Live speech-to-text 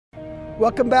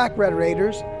Welcome back, Red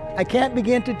Raiders. I can't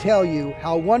begin to tell you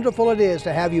how wonderful it is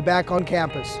to have you back on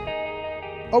campus.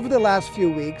 Over the last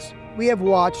few weeks, we have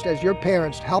watched as your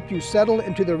parents help you settle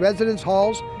into the residence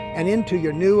halls and into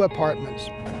your new apartments.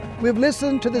 We've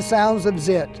listened to the sounds of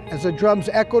Zit as the drums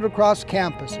echoed across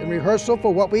campus in rehearsal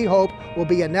for what we hope will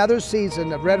be another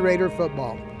season of Red Raider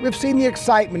football. We've seen the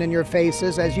excitement in your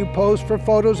faces as you posed for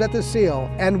photos at the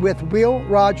Seal and with Will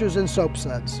Rogers and Soap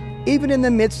Suds. Even in the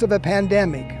midst of a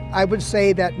pandemic, I would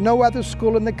say that no other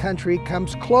school in the country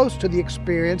comes close to the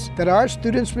experience that our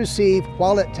students receive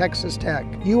while at Texas Tech.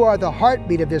 You are the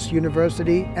heartbeat of this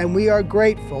university, and we are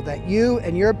grateful that you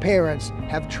and your parents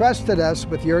have trusted us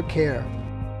with your care.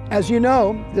 As you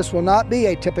know, this will not be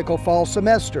a typical fall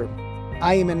semester.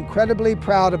 I am incredibly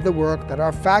proud of the work that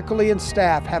our faculty and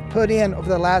staff have put in over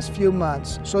the last few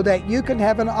months so that you can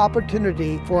have an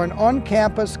opportunity for an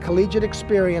on-campus collegiate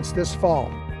experience this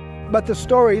fall. But the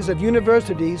stories of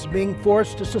universities being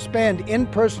forced to suspend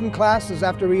in-person classes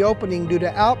after reopening due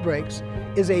to outbreaks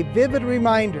is a vivid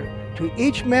reminder to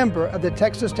each member of the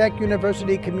Texas Tech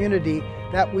University community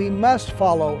that we must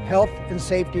follow health and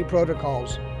safety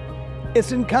protocols.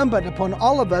 It's incumbent upon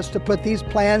all of us to put these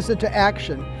plans into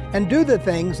action and do the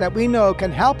things that we know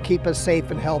can help keep us safe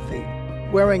and healthy.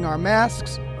 Wearing our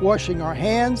masks, washing our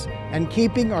hands, and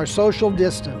keeping our social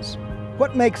distance.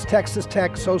 What makes Texas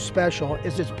Tech so special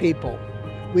is its people.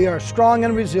 We are strong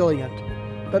and resilient,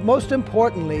 but most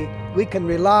importantly, we can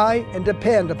rely and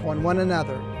depend upon one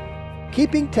another.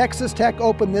 Keeping Texas Tech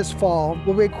open this fall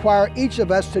will require each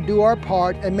of us to do our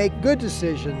part and make good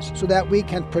decisions so that we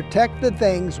can protect the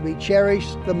things we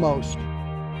cherish the most.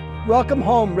 Welcome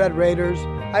home, Red Raiders.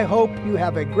 I hope you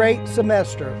have a great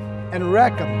semester, and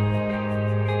wreck 'em.